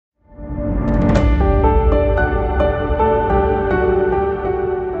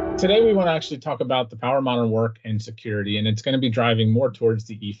Today we want to actually talk about the power of modern work and security, and it's going to be driving more towards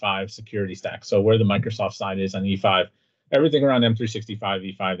the E5 security stack. So where the Microsoft side is on E5, everything around M365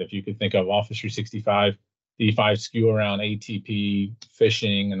 E5 that you could think of, Office 365, the E5 skew around ATP,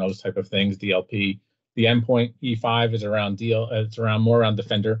 phishing, and those type of things, DLP. The endpoint E5 is around it's around more around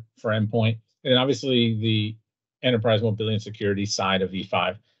Defender for endpoint, and obviously the enterprise mobility and security side of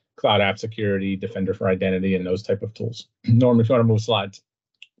E5, cloud app security, Defender for identity, and those type of tools. Norm, if you want to move slides.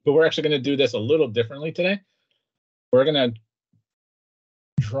 But we're actually going to do this a little differently today. We're going to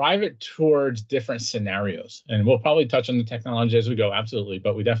drive it towards different scenarios. And we'll probably touch on the technology as we go, absolutely.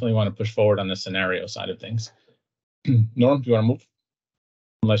 But we definitely want to push forward on the scenario side of things. Norm, do you want to move?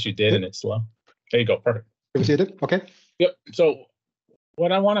 Unless you did and it's slow. There you go, perfect. You see it? Okay. Yep. So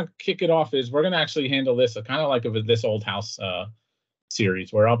what I want to kick it off is we're going to actually handle this kind of like a This Old House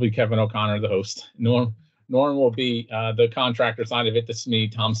series, where I'll be Kevin O'Connor, the host. Norm will be the contractor side of it, that's me,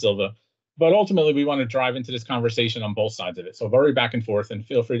 Tom Silva. But ultimately, we want to drive into this conversation on both sides of it. So very back and forth, and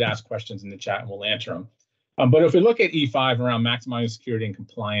feel free to ask questions in the chat, and we'll answer them. But if we look at E5 around maximizing security and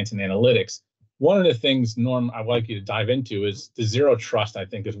compliance and analytics, one of the things, Norm, I'd like you to dive into is the zero trust, I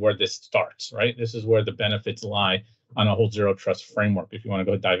think, is where this starts, right? This is where the benefits lie on a whole zero trust framework, if you want to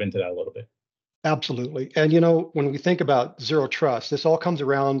go dive into that a little bit. Absolutely. And, when we think about zero trust, this all comes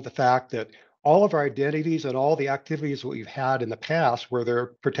around the fact that all of our identities and all the activities that we've had in the past where they're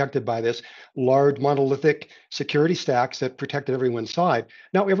protected by this large monolithic security stacks that protected everyone's side.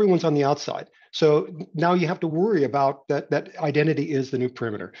 Now everyone's on the outside. So now you have to worry about that identity is the new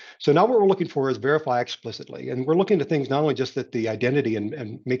perimeter. So now what we're looking for is verify explicitly. And we're looking at things not only just at the identity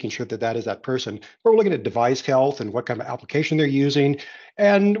and making sure that that is that person, but we're looking at device health and what kind of application they're using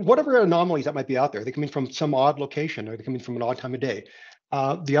and whatever anomalies that might be out there. They're coming from some odd location or they're coming from an odd time of day.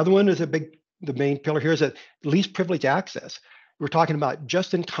 The other one is the main pillar here is that least privilege access. We're talking about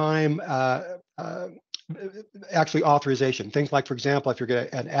just-in-time actually authorization. Things like, for example, if you're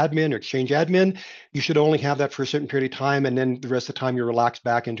an admin or Exchange admin, you should only have that for a certain period of time, and then the rest of the time you relax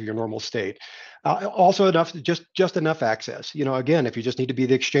back into your normal state. Also just enough access. Again, if you just need to be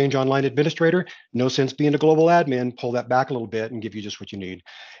the Exchange online administrator, no sense being a global admin, pull that back a little bit and give you just what you need.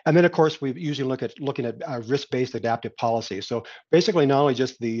 And then, of course, we usually looking at risk-based adaptive policy. So basically, not only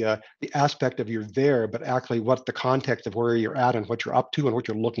just the aspect of you're there, but actually what the context of where you're at and what you're up to and what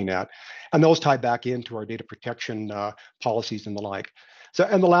you're looking at. And those tie back into our data protection policies and the like. So,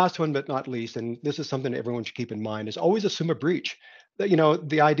 and the last one, but not least, and this is something that everyone should keep in mind, is always assume a breach.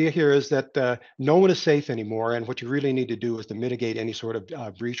 The idea here is that no one is safe anymore, and what you really need to do is to mitigate any sort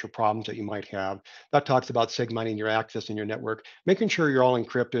of breach or problems that you might have. That talks about segmenting your access in your network, making sure you're all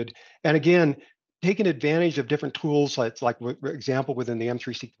encrypted, and again, taking advantage of different tools, like for example, within the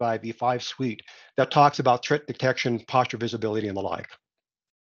M365 E5 suite, that talks about threat detection, posture visibility, and the like.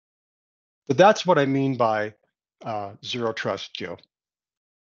 So that's what I mean by zero trust, Joe.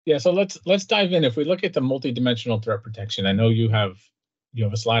 Yeah, so let's dive in. If we look at the multidimensional threat protection, I know you have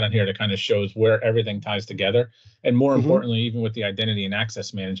a slide on here that kind of shows where everything ties together, and more importantly, even with the identity and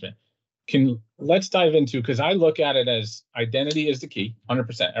access management. Let's dive into, because I look at it as identity is the key,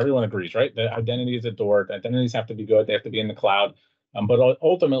 100%. Everyone agrees, right? The identity is the door. The identities have to be good. They have to be in the cloud. But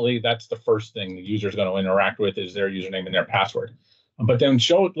ultimately, that's the first thing the user is going to interact with is their username and their password. But then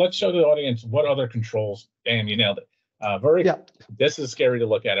let's show the audience what other controls. Bam, you nailed it. This is scary to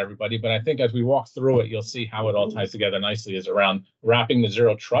look at, everybody, but I think as we walk through it, you'll see how it all ties together nicely, is around wrapping the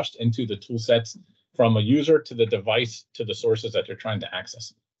zero trust into the tool sets from a user to the device to the sources that they're trying to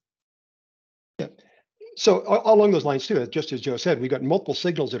access. Yeah. So along those lines too, just as Joe said, we've got multiple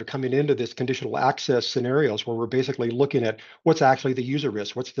signals that are coming into this conditional access scenarios where we're basically looking at what's actually the user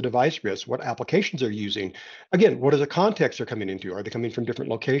risk, what's the device risk, what applications they're using. Again, what is the context they're coming into? Are they coming from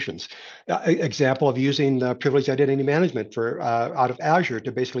different locations? Example of using privileged identity management for out of Azure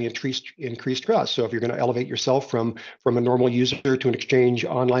to basically increase trust. So if you're going to elevate yourself from a normal user to an Exchange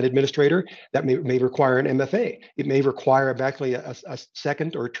online administrator, that may require an MFA. It may require actually a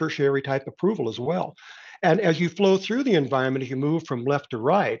second or tertiary type approval as well. And as you flow through the environment, if you move from left to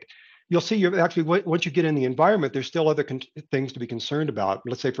right, you'll see you're actually, once you get in the environment, there's still other things to be concerned about.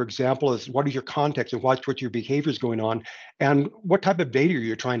 Let's say, for example, is what is your context and what your behavior is going on and what type of data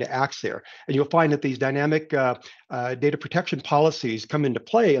you're trying to access there. And you'll find that these dynamic data protection policies come into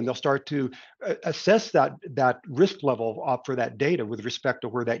play, and they'll start to assess that risk level for that data with respect to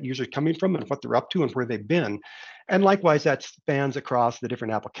where that user is coming from and what they're up to and where they've been. And likewise, that spans across the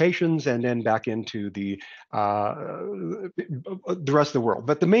different applications and then back into the rest of the world.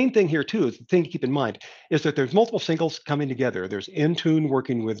 But the main thing here too, is the thing to keep in mind, is that there's multiple signals coming together. There's Intune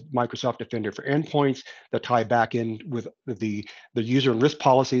working with Microsoft Defender for endpoints that tie back in with the user and risk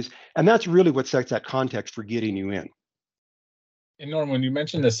policies. And that's really what sets that context for getting you in. And Norm, when you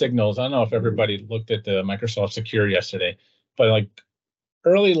mentioned the signals, I don't know if everybody looked at the Microsoft Secure yesterday, but like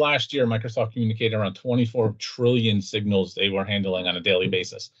early last year, Microsoft communicated around 24 trillion signals they were handling on a daily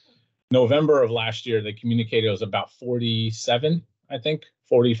basis. November of last year, they communicated it was about 47, I think,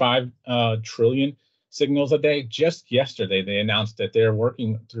 45 trillion signals a day. Just yesterday, they announced that they're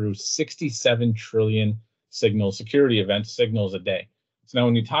working through 67 trillion security events signals a day. So now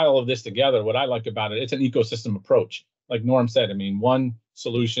when you tie all of this together, what I like about it, it's an ecosystem approach. Like Norm said, I mean, one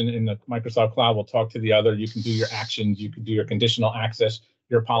solution in the Microsoft Cloud will talk to the other. You can do your actions, you can do your conditional access,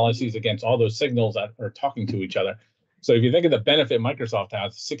 your policies against all those signals that are talking to each other. So if you think of the benefit Microsoft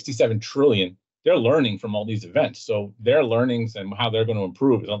has, 67 trillion, they're learning from all these events. So their learnings and how they're going to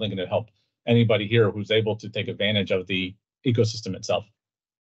improve is only going to help anybody here who's able to take advantage of the ecosystem itself.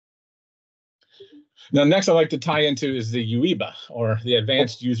 Now, next I'd like to tie into is the UEBA, or the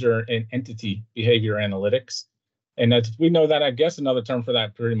Advanced User and Entity Behavior Analytics. And that's, we know that, I guess another term for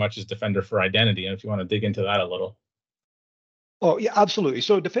that pretty much is Defender for Identity. And if you want to dig into that a little. Oh, yeah, absolutely.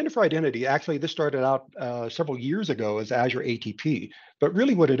 So Defender for Identity, actually, this started out several years ago as Azure ATP. But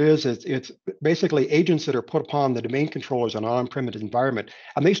really what it is it's basically agents that are put upon the domain controllers on an on-premise environment,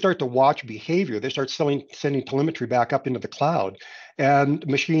 and they start to watch behavior. They start sending telemetry back up into the cloud. And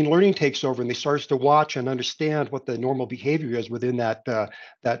machine learning takes over, and they starts to watch and understand what the normal behavior is within that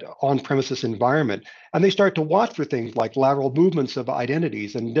on-premises environment. And they start to watch for things like lateral movements of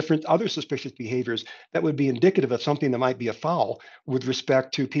identities and different other suspicious behaviors that would be indicative of something that might be a foul with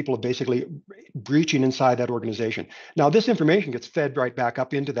respect to people basically breaching inside that organization. Now, this information gets fed right back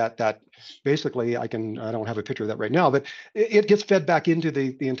up into that basically, I don't have a picture of that right now, but it gets fed back into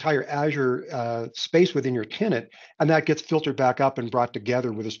the entire Azure space within your tenant, and that gets filtered back up and brought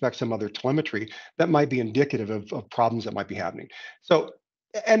together with respect to some other telemetry that might be indicative of problems that might be happening. So,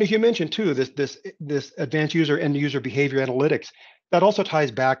 and as you mentioned too, this advanced user and user behavior analytics, that also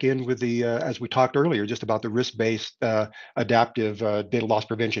ties back in with the, as we talked earlier, just about the risk-based adaptive data loss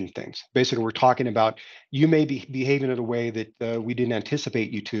prevention things. Basically, we're talking about you may be behaving in a way that we didn't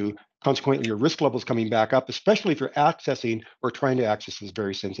anticipate you to. Consequently, your risk level is coming back up, especially if you're accessing or trying to access this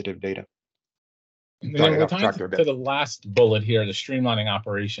very sensitive data. We're tying to the last bullet here, the streamlining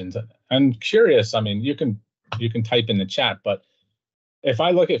operations. I'm curious, I mean, you can type in the chat, but if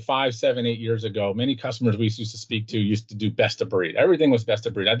I look at 5, 7, 8 years ago, many customers we used to speak to used to do best of breed. Everything was best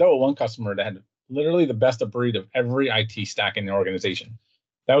of breed. I know one customer that had literally the best of breed of every IT stack in the organization.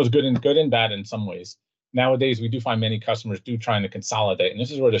 That was good and bad in some ways. Nowadays, we do find many customers do trying to consolidate, and this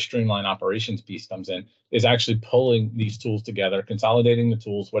is where the streamline operations piece comes in, is actually pulling these tools together, consolidating the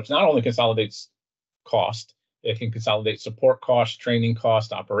tools, which not only consolidates cost, it can consolidate support costs, training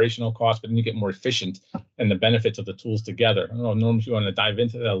costs, operational costs, but then you get more efficient and the benefits of the tools together. I don't know, Norm, if you want to dive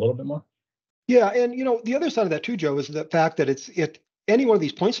into that a little bit more. Yeah, and the other side of that too, Joe, is the fact that any one of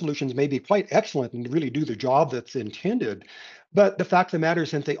these point solutions may be quite excellent and really do the job that's intended. But the fact of the matter is,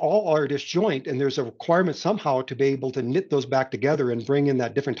 since they all are disjoint, and there's a requirement somehow to be able to knit those back together and bring in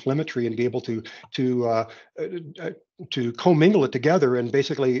that different telemetry and be able to commingle it together and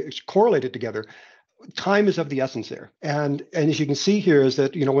basically correlate it together, time is of the essence there. And as you can see here is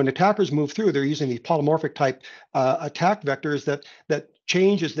that, when attackers move through, they're using these polymorphic type attack vectors that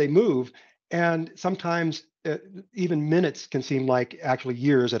change as they move. And sometimes even minutes can seem like actually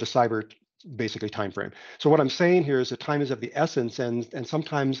years at a cyber basically time frame. So what I'm saying here is that time is of the essence, and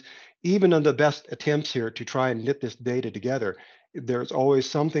sometimes even on the best attempts here to try and knit this data together, there's always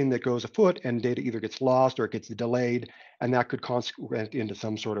something that goes afoot and data either gets lost or it gets delayed, and that could consequent into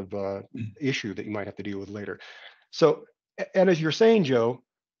some sort of issue that you might have to deal with later. So, and as you're saying, Joe,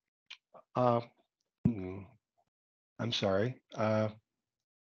 I'm sorry.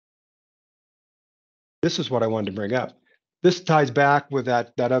 This is what I wanted to bring up. This ties back with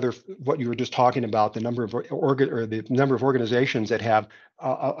that other, what you were just talking about, the number of organizations that have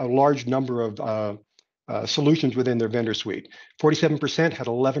a large number of solutions within their vendor suite. 47% had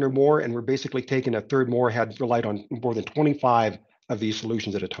 11 or more, and we're basically taking a third more had relied on more than 25 of these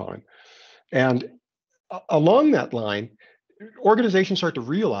solutions at a time. And along that line, organizations start to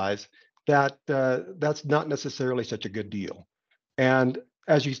realize that that's not necessarily such a good deal. And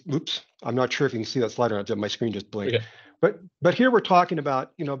as you, oops, I'm not sure if you can see that slide or not, my screen just blinked. Okay. But here we're talking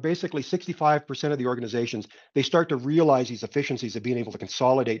about, basically 65% of the organizations, they start to realize these efficiencies of being able to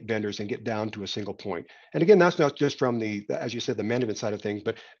consolidate vendors and get down to a single point. And again, that's not just from as you said, the management side of things,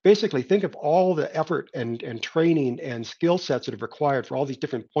 but basically think of all the effort and training and skill sets that are required for all these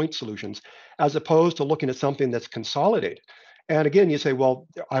different point solutions, as opposed to looking at something that's consolidated. And again, you say, well,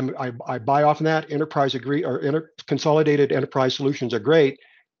 I buy off on that. Consolidated enterprise solutions are great.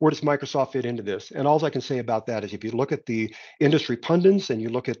 Where does Microsoft fit into this? And all I can say about that is if you look at the industry pundits and you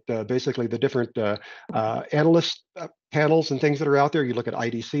look at basically the different analyst panels and things that are out there, you look at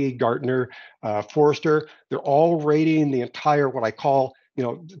IDC, Gartner, Forrester, they're all rating the entire, what I call,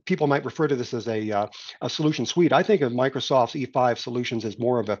 people might refer to this as a solution suite. I think of Microsoft's E5 solutions as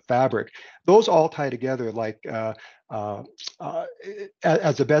more of a fabric. Those all tie together like as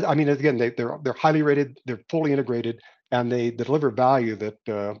the best. I mean, again, they're highly rated, they're fully integrated, and they deliver value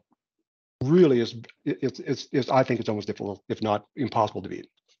that really is I think it's almost difficult, if not impossible to beat.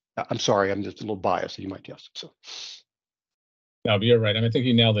 I'm sorry, I'm just a little biased, you might guess. So. No, but you're right. I mean, I think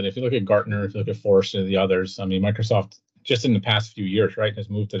you nailed it. If you look at Gartner, if you look at Forrester, the others, I mean, Microsoft just in the past few years, right, has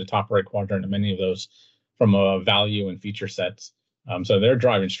moved to the top right quadrant in many of those from a value and feature sets. So they're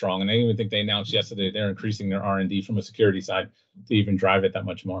driving strong, and I even think they announced yesterday they're increasing their R&D from a security side to even drive it that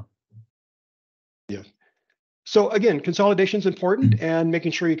much more. Yeah. So again, consolidation is important, and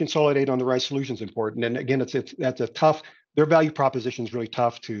making sure you consolidate on the right solution is important. And again, that's a tough. Their value proposition is really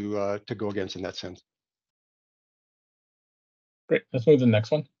tough to go against in that sense. Great. Let's move to the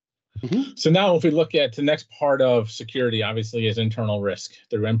next one. Mm-hmm. So now, if we look at the next part of security, obviously is internal risk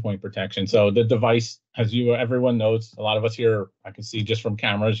through endpoint protection. So the device, as everyone knows, a lot of us here, I can see just from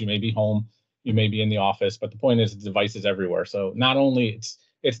cameras, you may be home, you may be in the office, but the point is the device is everywhere. So not only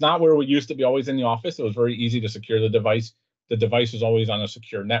it's not where we used to be always in the office. It was very easy to secure the device. The device was always on a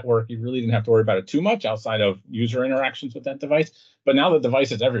secure network. You really didn't have to worry about it too much outside of user interactions with that device. But now the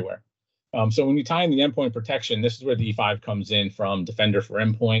device is everywhere. So when you tie in the endpoint protection, this is where the E5 comes in from Defender for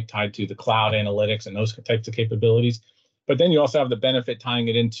Endpoint, tied to the cloud analytics and those types of capabilities. But then you also have the benefit tying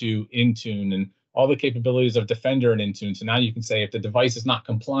it into Intune and all the capabilities of Defender and Intune. So now you can say if the device is not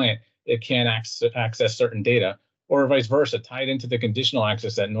compliant, it can't access certain data, or vice versa, tied into the conditional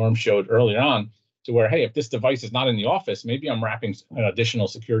access that Norm showed earlier on, to where, hey, if this device is not in the office, maybe I'm wrapping additional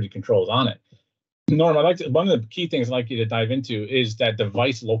security controls on it. Norm, one of the key things I'd like you to dive into is that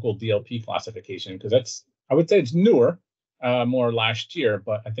device local DLP classification, because I would say it's newer, more last year,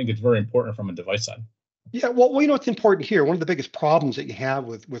 but I think it's very important from a device side. Yeah, well, it's important here. One of the biggest problems that you have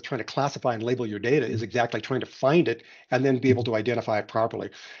with trying to classify and label your data is exactly trying to find it and then be able to identify it properly.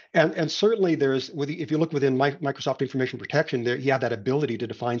 And certainly if you look within Microsoft Information Protection, there you have that ability to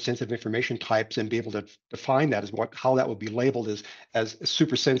define sensitive information types and be able to define that as how that would be labeled as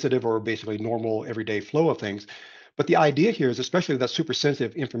super sensitive or basically normal everyday flow of things. But the idea here is, especially that super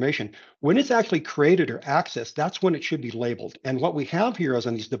sensitive information, when it's actually created or accessed, that's when it should be labeled. And what we have here is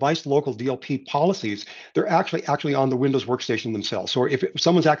on these device local DLP policies, they're actually on the Windows workstation themselves. So if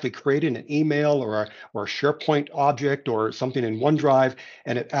someone's actually created an email or a SharePoint object or something in OneDrive,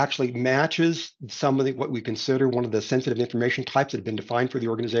 and it actually matches some of what we consider one of the sensitive information types that have been defined for the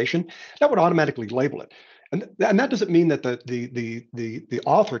organization, that would automatically label it. And that doesn't mean that the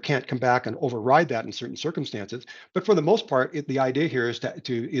author can't come back and override that in certain circumstances. But for the most part, the idea here is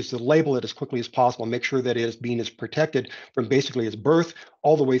to label it as quickly as possible and make sure that it is being as protected from basically its birth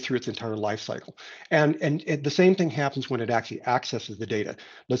all the way through its entire life cycle. And the same thing happens when it actually accesses the data.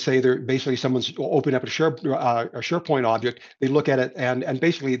 Let's say someone's opened up a SharePoint object, they look at it, and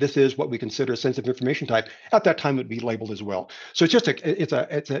basically this is what we consider a sensitive information type. At that time, it would be labeled as well. So it's just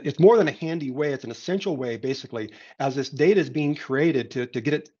it's more than a handy way. It's an essential way, basically, as this data is being created to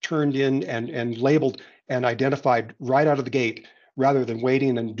get it turned in and labeled and identified right out of the gate, rather than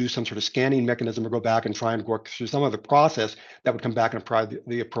waiting and do some sort of scanning mechanism or go back and try and work through some other process that would come back and apply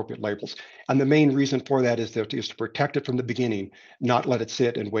the appropriate labels. And the main reason for that is to protect it from the beginning, not let it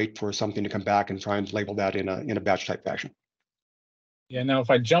sit and wait for something to come back and try and label that in a batch type fashion. Yeah, now if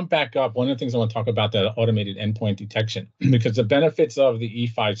I jump back up, one of the things I want to talk about that automated endpoint detection, because the benefits of the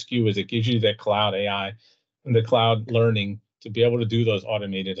E5 SKU is it gives you that cloud AI and the cloud learning to be able to do those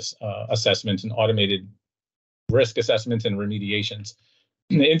automated assessments and automated risk assessments and remediations.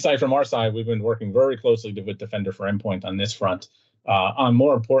 The insight from our side, we've been working very closely with Defender for Endpoint on this front. On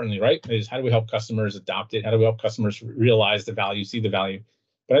more importantly, right, is how do we help customers adopt it? How do we help customers realize the value, see the value?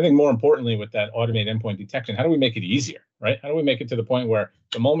 But I think more importantly, with that automated endpoint detection, how do we make it easier, right? How do we make it to the point where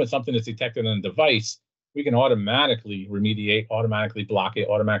the moment something is detected on a device, we can automatically remediate, automatically block it,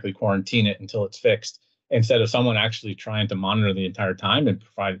 automatically quarantine it until it's fixed, instead of someone actually trying to monitor the entire time and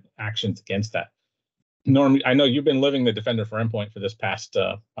provide actions against that. Norm, I know you've been living the Defender for Endpoint for this past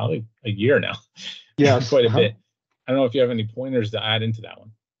probably a year now, Yes. quite a bit. I don't know if you have any pointers to add into that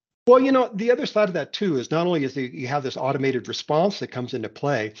one. Well, the other side of that too is not only is you have this automated response that comes into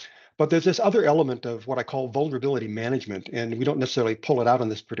play, but there's this other element of what I call vulnerability management. And we don't necessarily pull it out on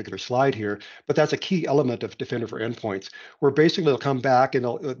this particular slide here, but that's a key element of Defender for Endpoints, where basically they'll come back and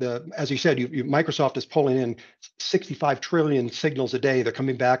as you said, Microsoft is pulling in 65 trillion signals a day. They're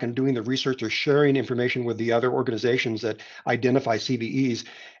coming back and doing the research or sharing information with the other organizations that identify CVEs.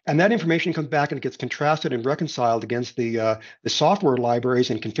 And that information comes back and gets contrasted and reconciled against the software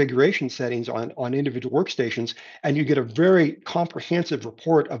libraries and configuration settings on individual workstations, and you get a very comprehensive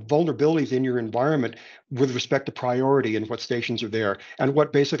report of vulnerabilities in your environment with respect to priority and what stations are there, and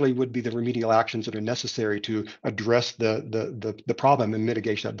what basically would be the remedial actions that are necessary to address the problem and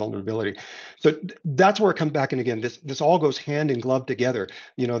mitigate that vulnerability. So that's where it comes back. And again, this all goes hand in glove together.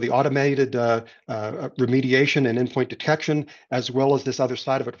 The automated remediation and endpoint detection, as well as this other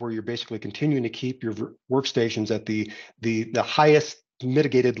side of it, where you're basically continuing to keep your workstations at the highest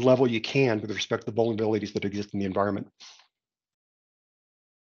mitigated level you can with respect to the vulnerabilities that exist in the environment.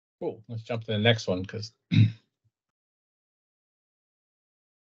 Cool. Let's jump to the next one, because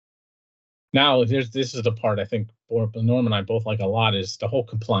now this is the part I think Norm and I both like a lot, is the whole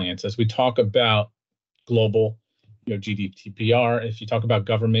compliance. As we talk about global, GDPR, if you talk about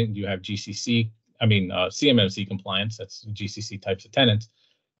government, you have CMMC compliance, that's GCC types of tenants.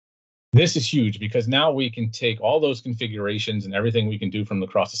 This is huge, because now we can take all those configurations and everything we can do from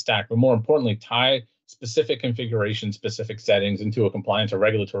across the stack, but more importantly, tie specific configurations, specific settings into a compliance or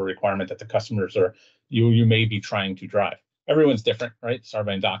regulatory requirement that the customers or you may be trying to drive. Everyone's different, right?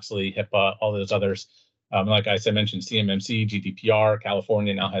 Sarbanes-Oxley, HIPAA, all those others. Like I said, mentioned CMMC, GDPR,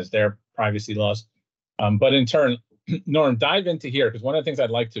 California now has their privacy laws. But in turn, Norm, dive into here, because one of the things I'd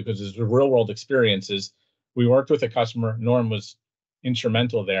like to, because it's a real world experiences, we worked with a customer, Norm was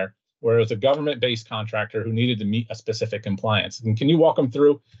instrumental there, where it was a government-based contractor who needed to meet a specific compliance. And can you walk them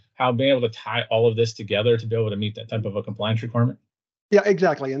through how being able to tie all of this together to be able to meet that type of a compliance requirement? Yeah,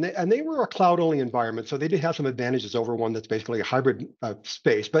 exactly. And they were a cloud-only environment, so they did have some advantages over one that's basically a hybrid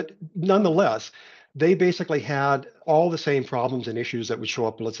space. But nonetheless, they basically had all the same problems and issues that would show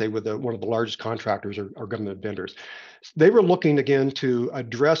up, let's say, with one of the largest contractors or government vendors. They were looking again to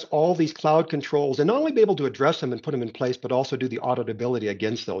address all these cloud controls, and not only be able to address them and put them in place, but also do the auditability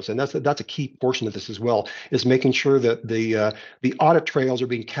against those. And that's a key portion of this as well, is making sure that the audit trails are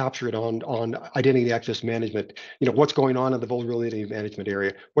being captured on identity access management. What's going on in the vulnerability management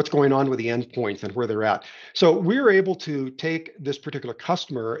area, what's going on with the endpoints and where they're at. So we were able to take this particular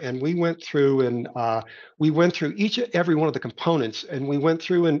customer, and we went through each and every one of the components, and we went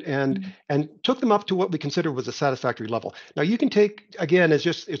through and took them up to what we considered was a satisfactory level. Now you can take, again, it's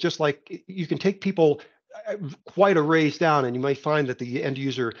just like you can take people quite a raise down, and you might find that the end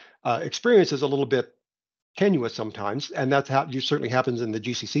user experience is a little bit tenuous sometimes, and that's how certainly happens in the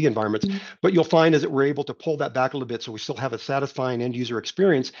GCC environments. But you'll find is that we're able to pull that back a little bit, so we still have a satisfying end user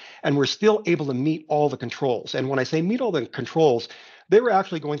experience, and we're still able to meet all the controls. And when I say meet all the controls, they were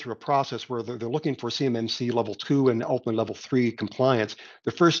actually going through a process where they're looking for CMMC level 2 and ultimately level 3 compliance.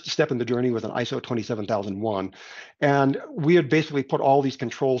 The first step in the journey was an ISO 27001. And we had basically put all these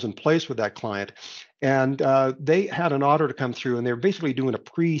controls in place with that client. And they had an auditor come through, and they were basically doing a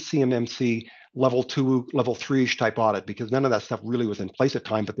pre-CMMC level 2, level 3-ish type audit, because none of that stuff really was in place at the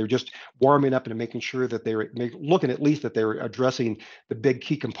time, but they're just warming up and making sure that they were looking at least that they were addressing the big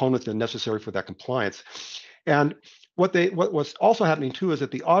key components that are necessary for that compliance. And what was also happening too is that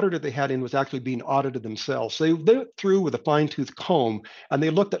the auditor they had in was actually being audited themselves. So they went through with a fine-tooth comb, and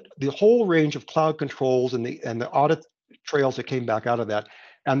they looked at the whole range of cloud controls and the audit trails that came back out of that.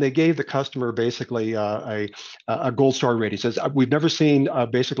 And they gave the customer basically a gold star rating. It says, we've never seen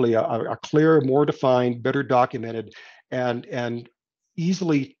basically a clear, more defined, better documented, and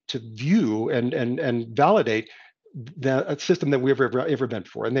easily to view and validate the system that we've ever been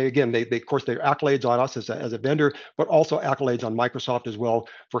for. And they of course, their accolades on us as a vendor, but also accolades on Microsoft as well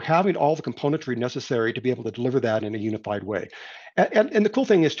for having all the componentry necessary to be able to deliver that in a unified way. And the cool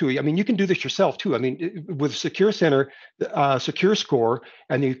thing is too, I mean, you can do this yourself too. I mean, with Secure Center, Secure Score,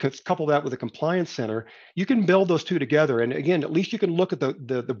 and you couple that with a Compliance Center, you can build those two together. And again, at least you can look at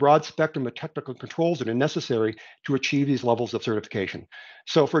the broad spectrum of technical controls that are necessary to achieve these levels of certification.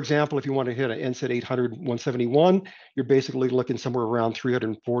 So for example, if you want to hit an NSET 800-171, you're basically looking somewhere around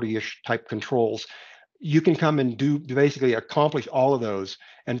 340-ish type controls. you can come and do basically accomplish all of those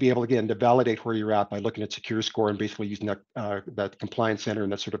and be able, again, to validate where you're at by looking at secure score and basically using that compliance center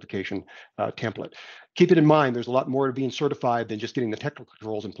and that certification template. Keep it in mind, there's a lot more to being certified than just getting the technical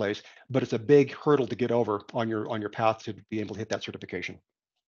controls in place, but it's a big hurdle to get over on your path to be able to hit that certification.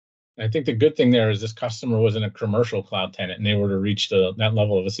 I think the good thing there is this customer was in a commercial cloud tenant and they were to reach that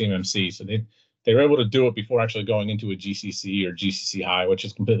level of a CMMC. So they were able to do it before actually going into a GCC or GCC high, which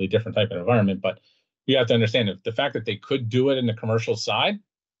is a completely different type of environment. But you have to understand that the fact that they could do it in the commercial side,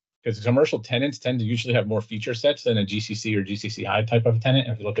 because commercial tenants tend to usually have more feature sets than a GCC or GCC high type of tenant.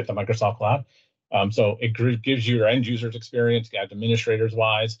 If you look at the Microsoft Cloud, so it gives you your end users experience, administrators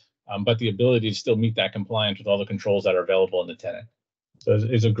wise, but the ability to still meet that compliance with all the controls that are available in the tenant. So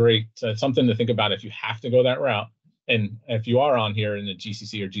it's a great something to think about if you have to go that route. And if you are on here in the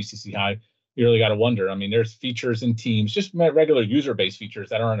GCC or GCC high, you really got to wonder. I mean, there's features in Teams, just regular user-based features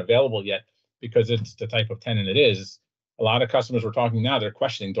that aren't available yet because it's the type of tenant it is. A lot of customers we're talking now, they're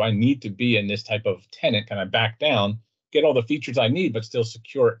questioning, do I need to be in this type of tenant? Can I back down, get all the features I need, but still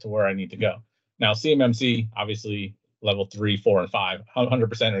secure it to where I need to go? Now, CMMC, obviously, level 3, 4, and 5,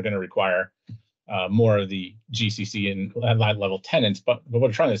 100% are going to require more of the GCC and level tenants. But what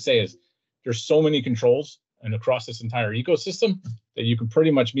I'm trying to say is there's so many controls and across this entire ecosystem that you can pretty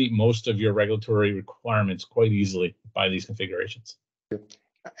much meet most of your regulatory requirements quite easily by these configurations.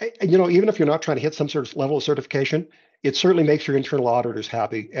 Even if you're not trying to hit some sort of level of certification, it certainly makes your internal auditors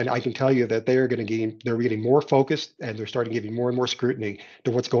happy. And I can tell you that they're getting more focused and they're starting giving more and more scrutiny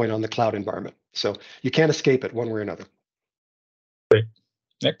to what's going on in the cloud environment. So you can't escape it one way or another. Great.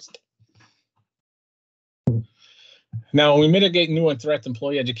 Next. Now, when we mitigate new and threat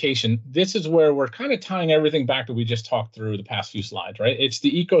employee education, this is where we're kind of tying everything back that we just talked through the past few slides, right? It's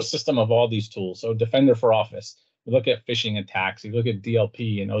the ecosystem of all these tools. So Defender for Office, we look at phishing attacks, you look at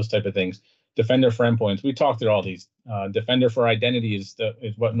DLP and those type of things. Defender for endpoints, we talked through all these. Defender for identity is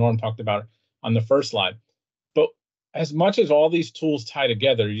what Norm talked about on the first slide. But as much as all these tools tie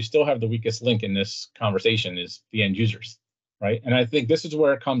together, you still have the weakest link in this conversation is the end users. Right. And I think this is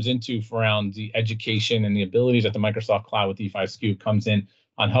where it comes into around the education and the abilities that the Microsoft Cloud with E5 SKU comes in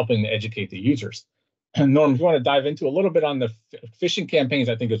on helping to educate the users. And Norm, if you want to dive into a little bit on the phishing campaigns,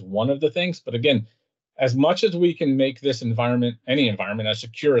 I think is one of the things. But again, as much as we can make this environment, any environment, as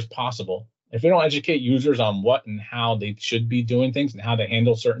secure as possible, if we don't educate users on what and how they should be doing things and how to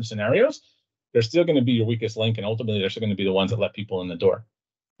handle certain scenarios, they're still going to be your weakest link. And ultimately, they're still going to be the ones that let people in the door.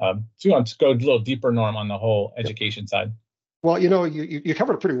 So you want to go a little deeper, Norm, on the whole education side. Well, you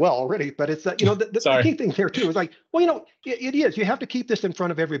covered it pretty well already, but it's the key thing here too is like, well, it is. You have to keep this in front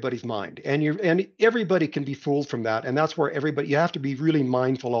of everybody's mind, and everybody can be fooled from that, and that's where you have to be really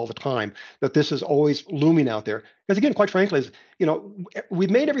mindful all the time that this is always looming out there. Because again, quite frankly, we've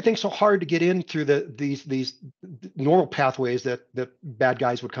made everything so hard to get in through these normal pathways that bad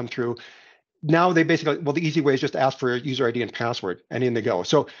guys would come through. Now they basically, well, the easy way is just ask for a user ID and password, and in they go.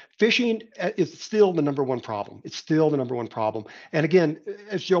 So phishing is still the number one problem. It's still the number one problem. And again,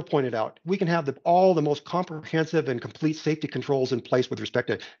 as Joe pointed out, we can have all the most comprehensive and complete safety controls in place with respect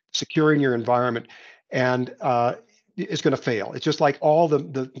to securing your environment, and it's going to fail. It's just like all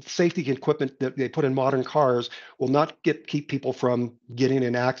the safety equipment that they put in modern cars will not keep people from getting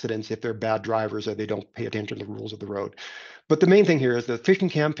in accidents if they're bad drivers or they don't pay attention to the rules of the road. But the main thing here is the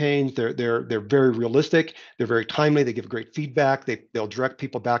phishing campaigns, they're very realistic, they're very timely, they give great feedback, they'll direct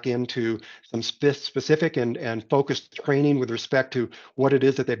people back into some specific and focused training with respect to what it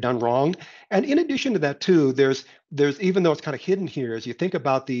is that they've done wrong. And in addition to that too, there's even though it's kind of hidden here, as you think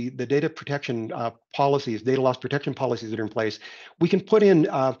about the data protection policies, data loss protection policies that are in place, we can put in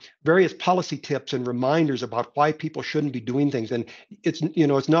various policy tips and reminders about why people shouldn't be doing things. And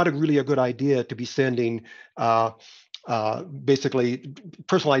it's not really a good idea to be sending basically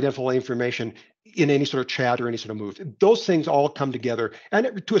personal identifiable information in any sort of chat or any sort of move. Those things all come together,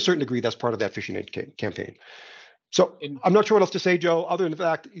 and to a certain degree, that's part of that phishing campaign. So I'm not sure what else to say, Joe, other than the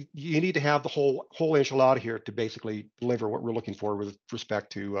fact you need to have the whole enchilada here to basically deliver what we're looking for with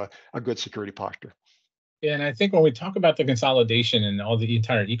respect to a good security posture. Yeah, and I think when we talk about the consolidation and all the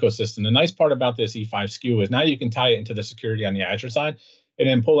entire ecosystem, the nice part about this E5 SKU is now you can tie it into the security on the Azure side and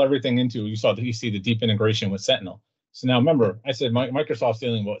then pull everything into, you see the deep integration with Sentinel. So now remember, I said Microsoft's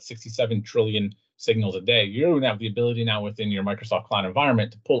dealing with 67 trillion signals a day. You have the ability now within your Microsoft Cloud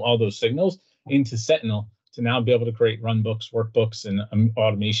environment to pull all those signals into Sentinel to now be able to create runbooks, workbooks, and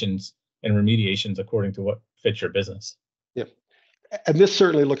automations and remediations according to what fits your business. Yep. And this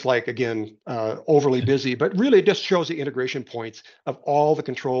certainly looks like, again, overly busy, but really it just shows the integration points of all the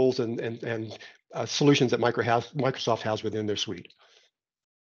controls and solutions that Microsoft has within their suite.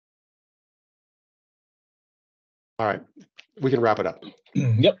 All right, we can wrap it up.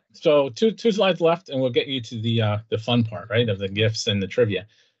 Yep. So two slides left, and we'll get you to the fun part, right, of the gifts and the trivia.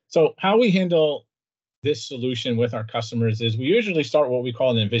 So how we handle this solution with our customers is we usually start what we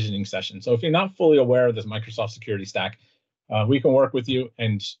call an envisioning session. So if you're not fully aware of this Microsoft security stack, we can work with you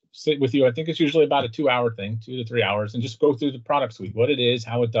and sit with you. I think it's usually about a 2-hour thing, 2 to 3 hours, and just go through the product suite, what it is,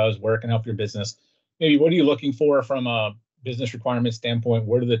 how it does, where it can help your business. Maybe what are you looking for from a business requirement standpoint?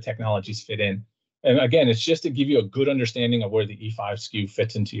 Where do the technologies fit in? And again, it's just to give you a good understanding of where the E5 SKU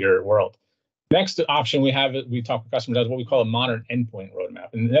fits into your world. Next option we have, we talk to customers, is what we call a modern endpoint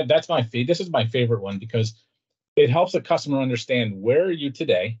roadmap. And that's this is my favorite one because it helps a customer understand where are you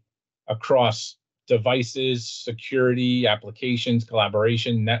today across devices, security, applications,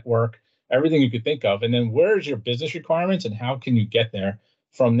 collaboration, network, everything you could think of. And then where's your business requirements and how can you get there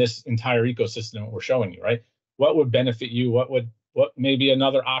from this entire ecosystem that we're showing you, right? What would benefit you? What may be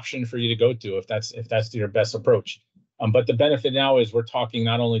another option for you to go to if that's your best approach? But the benefit now is we're talking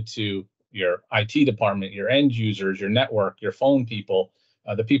not only to your IT department, your end users, your network, your phone people,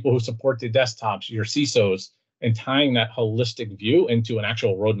 the people who support the desktops, your CISOs, and tying that holistic view into an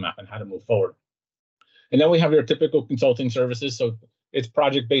actual roadmap and how to move forward. And then we have your typical consulting services. So it's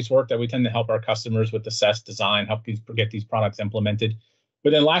project-based work that we tend to help our customers with assess, design, help get these products implemented.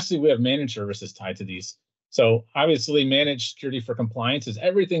 But then lastly, we have managed services tied to these. So obviously managed security for compliance is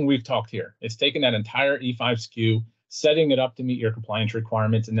everything we've talked here. It's taking that entire E5 SKU, setting it up to meet your compliance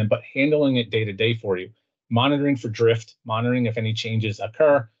requirements, and then but handling it day to day for you, monitoring for drift, monitoring if any changes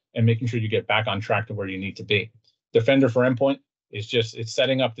occur, and making sure you get back on track to where you need to be. Defender for endpoint is it's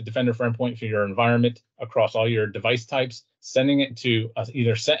setting up the Defender for endpoint for your environment across all your device types, sending it to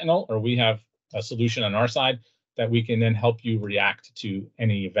either Sentinel or we have a solution on our side that we can then help you react to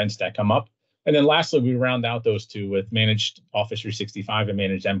any events that come up. And then lastly, we round out those two with managed Office 365 and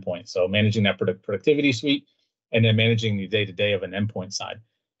managed endpoint. So managing that productivity suite and then managing the day-to-day of an endpoint side.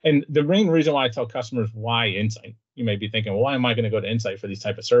 And the main reason why I tell customers why Insight, you may be thinking, well, why am I going to go to Insight for these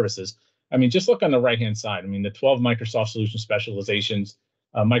type of services? I mean, just look on the right-hand side. I mean, the 12 Microsoft solution specializations,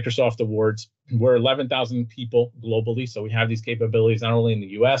 Microsoft awards, we're 11,000 people globally. So we have these capabilities not only in the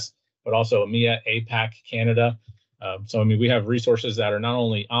US, but also EMEA, APAC, Canada. So, I mean, we have resources that are not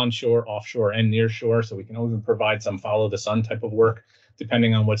only onshore, offshore, and nearshore. So we can even provide some follow the sun type of work,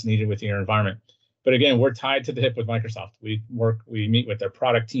 depending on what's needed within your environment. But again, we're tied to the hip with Microsoft. We meet with their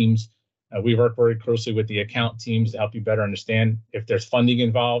product teams. We work very closely with the account teams to help you better understand if there's funding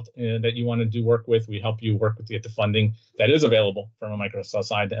involved that you want to do work with. We help you work with the funding that is available from a Microsoft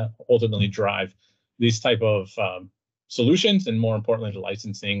side to ultimately drive these type of solutions, and more importantly, the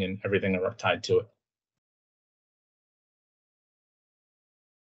licensing and everything that are tied to it.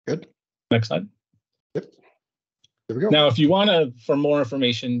 Good. Next slide. Yep. There we go. Now, if you want to, for more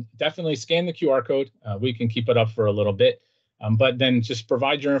information, definitely scan the QR code. We can keep it up for a little bit, but then just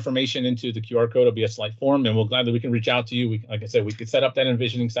provide your information into the QR code. It'll be a slight form, and we'll gladly we can reach out to you. Like I said, we could set up that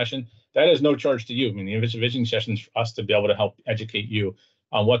envisioning session. That is no charge to you. I mean, the envisioning session is for us to be able to help educate you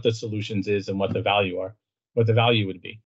on what the solutions is and what the value would be.